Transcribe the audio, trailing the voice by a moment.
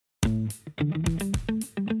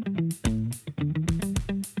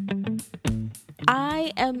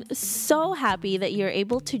I am so happy that you're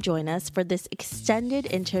able to join us for this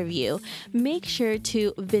extended interview. Make sure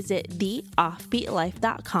to visit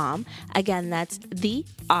theoffbeatlife.com. Again, that's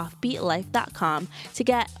theoffbeatlife.com to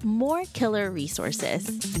get more killer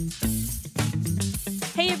resources.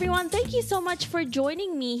 Hey everyone, thank you so much for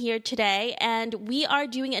joining me here today. And we are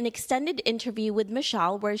doing an extended interview with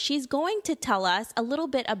Michelle where she's going to tell us a little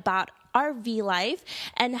bit about RV life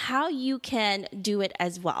and how you can do it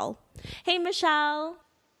as well. Hey, Michelle.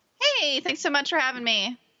 Hey, thanks so much for having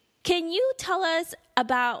me. Can you tell us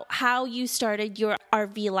about how you started your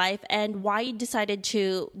RV life and why you decided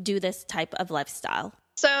to do this type of lifestyle?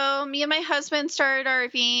 So me and my husband started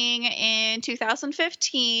RVing in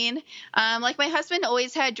 2015. My husband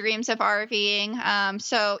always had dreams of RVing.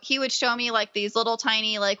 So he would show me like these little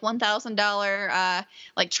tiny, like $1,000,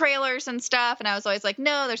 trailers and stuff. And I was always like,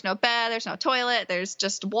 no, there's no bed. There's no toilet. There's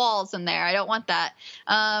just walls in there. I don't want that.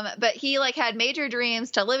 But he had major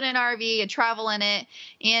dreams to live in an RV and travel in it.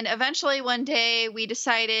 And eventually one day we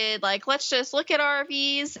decided let's just look at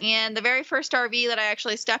RVs. And the very first RV that I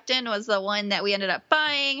actually stepped in was the one that we ended up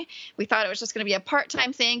buying. We thought it was just going to be a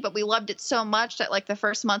part-time thing, but we loved it so much that the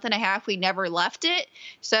first month and a half, we never left it.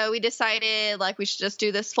 So we decided we should just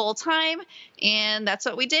do this full time. And that's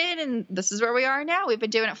what we did. And this is where we are now. We've been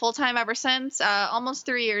doing it full time ever since, almost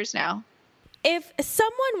 3 years now. If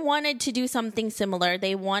someone wanted to do something similar,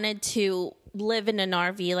 they wanted to live in an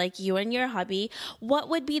RV like you and your hubby, what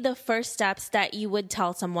would be the first steps that you would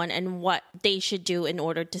tell someone and what they should do in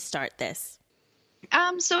order to start this?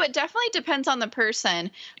 So it definitely depends on the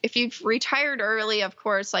person. If you've retired early, of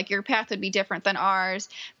course, your path would be different than ours.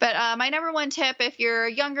 But my number one tip, if you're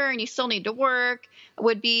younger and you still need to work,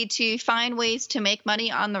 would be to find ways to make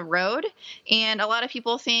money on the road. And a lot of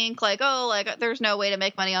people think there's no way to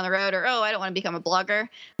make money on the road, or, I don't want to become a blogger.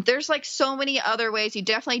 There's so many other ways. You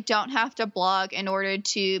definitely don't have to blog in order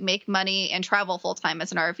to make money and travel full time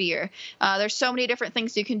as an RVer. There's so many different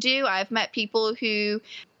things you can do. I've met people who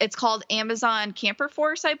it's called Amazon Camper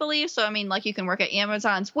Force, I believe. So, you can work at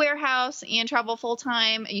Amazon's warehouse and travel full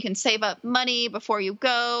time. You can save up money before you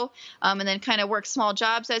go, and then kind of work small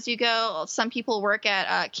jobs as you go. Some people work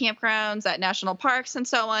at campgrounds, at national parks and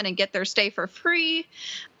so on, and get their stay for free.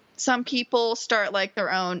 Some people start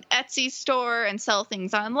their own Etsy store and sell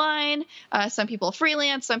things online. Some people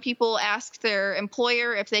freelance. Some people ask their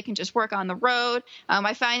employer if they can just work on the road.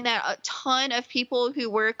 I find that a ton of people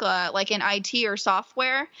who work in IT or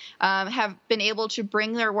software have been able to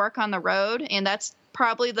bring their work on the road, and that's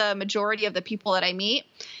probably the majority of the people that I meet.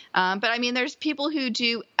 But there's people who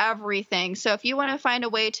do everything. So if you want to find a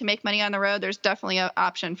way to make money on the road, there's definitely an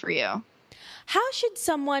option for you. How should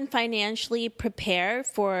someone financially prepare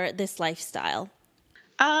for this lifestyle?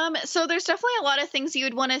 So there's definitely a lot of things you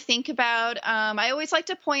would want to think about. I always like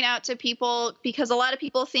to point out to people, because a lot of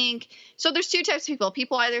people think, so there's two types of people.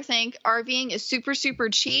 People either think RVing is super, super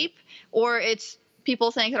cheap, or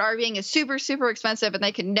people think that RVing is super, super expensive and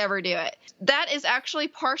they can never do it. That is actually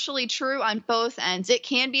partially true on both ends. It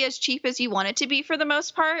can be as cheap as you want it to be for the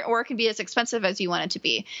most part, or it can be as expensive as you want it to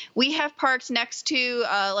be. We have parked next to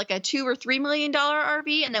a $2 or $3 million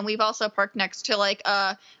RV, and then we've also parked next to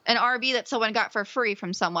an RV that someone got for free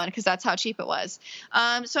from someone because that's how cheap it was.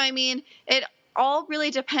 It all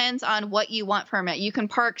really depends on what you want from it. You can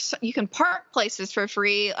park places for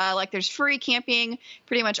free. There's free camping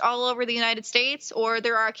pretty much all over the United States, or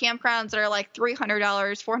there are campgrounds that are $300,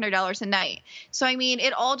 $400 a night. So,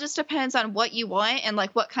 it all just depends on what you want and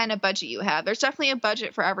what kind of budget you have. There's definitely a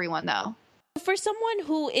budget for everyone though. For someone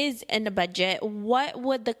who is in a budget, what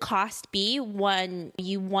would the cost be when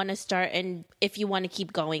you want to start and if you want to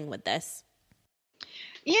keep going with this?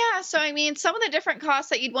 Yeah, so some of the different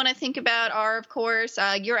costs that you'd want to think about are, of course,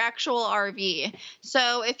 your actual RV.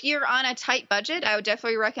 So if you're on a tight budget, I would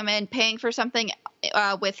definitely recommend paying for something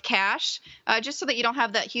with cash, just so that you don't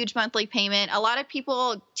have that huge monthly payment. A lot of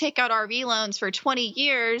people take out RV loans for 20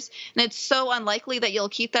 years, and it's so unlikely that you'll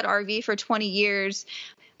keep that RV for 20 years.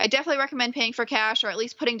 I definitely recommend paying for cash, or at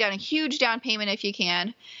least putting down a huge down payment if you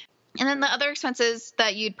can. And then the other expenses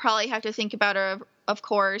that you'd probably have to think about are, of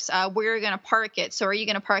course, where you're going to park it. So are you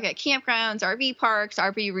going to park at campgrounds, RV parks,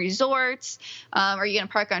 RV resorts? Are you going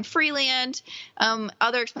to park on free land?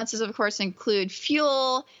 Other expenses, of course, include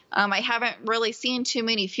fuel. I haven't really seen too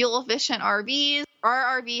many fuel-efficient RVs.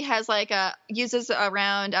 Our RV has uses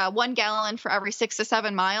around 1 gallon for every 6 to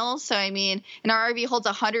 7 miles. So, and our RV holds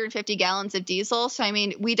 150 gallons of diesel. So,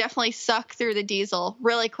 we definitely suck through the diesel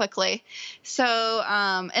really quickly. So,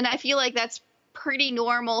 and I feel like that's pretty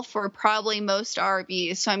normal for probably most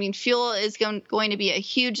RVs. So, I mean, fuel is going to be a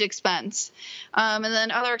huge expense. And then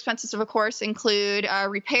other expenses, of course, include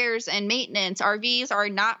repairs and maintenance. RVs are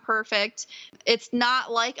not perfect. It's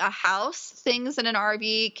not like a house. Things in an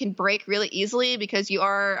RV can break really easily because you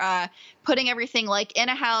are putting everything like in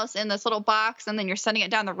a house in this little box, and then you're sending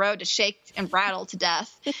it down the road to shake and rattle to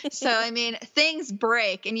death. So, I mean, things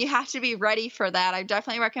break and you have to be ready for that. I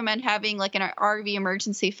definitely recommend having like an RV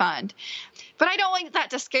emergency fund. But I don't want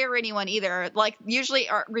that to scare anyone either. Like usually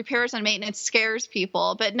repairs and maintenance scares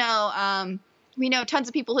people, but no, we know tons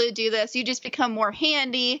of people who do this. You just become more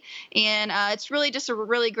handy, and it's really just a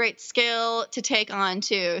really great skill to take on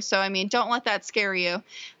too. So, I mean, don't let that scare you.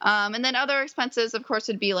 And then other expenses, of course,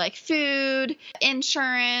 would be like food,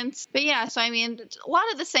 insurance. But yeah, so I mean, a lot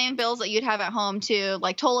of the same bills that you'd have at home too,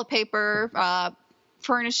 like toilet paper,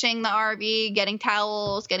 furnishing the RV, getting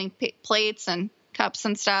towels, getting plates and cups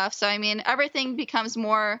and stuff. So, I mean, everything becomes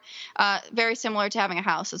more very similar to having a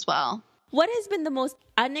house as well. What has been the most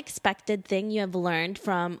unexpected thing you have learned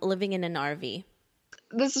from living in an RV?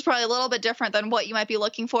 This is probably a little bit different than what you might be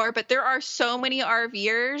looking for, but there are so many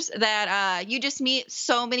RVers that you just meet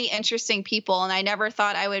so many interesting people. And I never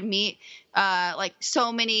thought I would meet like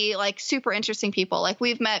so many like super interesting people. Like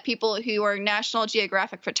we've met people who are National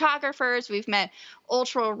Geographic photographers. We've met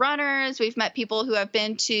ultra runners. We've met people who have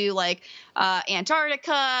been to like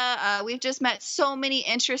Antarctica. We've just met so many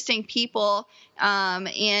interesting people. And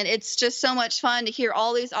it's just so much fun to hear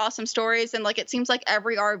all these awesome stories. And like, it seems like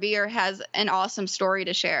every RVer has an awesome story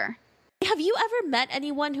to share. Have you ever met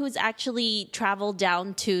anyone who's actually traveled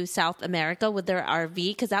down to South America with their RV?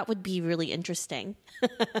 Because that would be really interesting.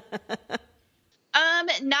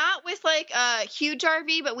 Not with like a huge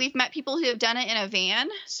RV, but we've met people who have done it in a van.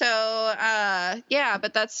 So, yeah,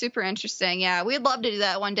 but that's super interesting. Yeah, we'd love to do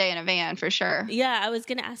that one day in a van for sure. Yeah, I was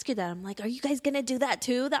going to ask you that. I'm like, are you guys going to do that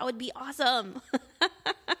too? That would be awesome.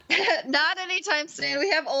 Not anytime soon. We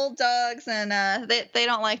have old dogs, and they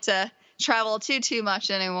don't like to travel too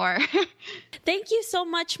much anymore. Thank you so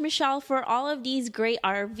much, Michelle, for all of these great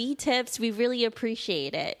RV tips. We really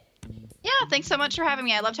appreciate it. Yeah, thanks so much for having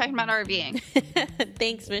me. I love talking about RVing.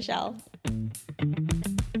 Thanks, Michelle.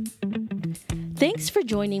 Thanks for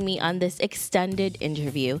joining me on this extended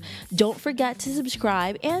interview. Don't forget to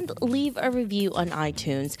subscribe and leave a review on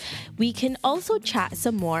iTunes. We can also chat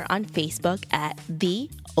some more on Facebook at The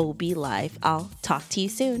OB Life. I'll talk to you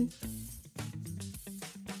soon.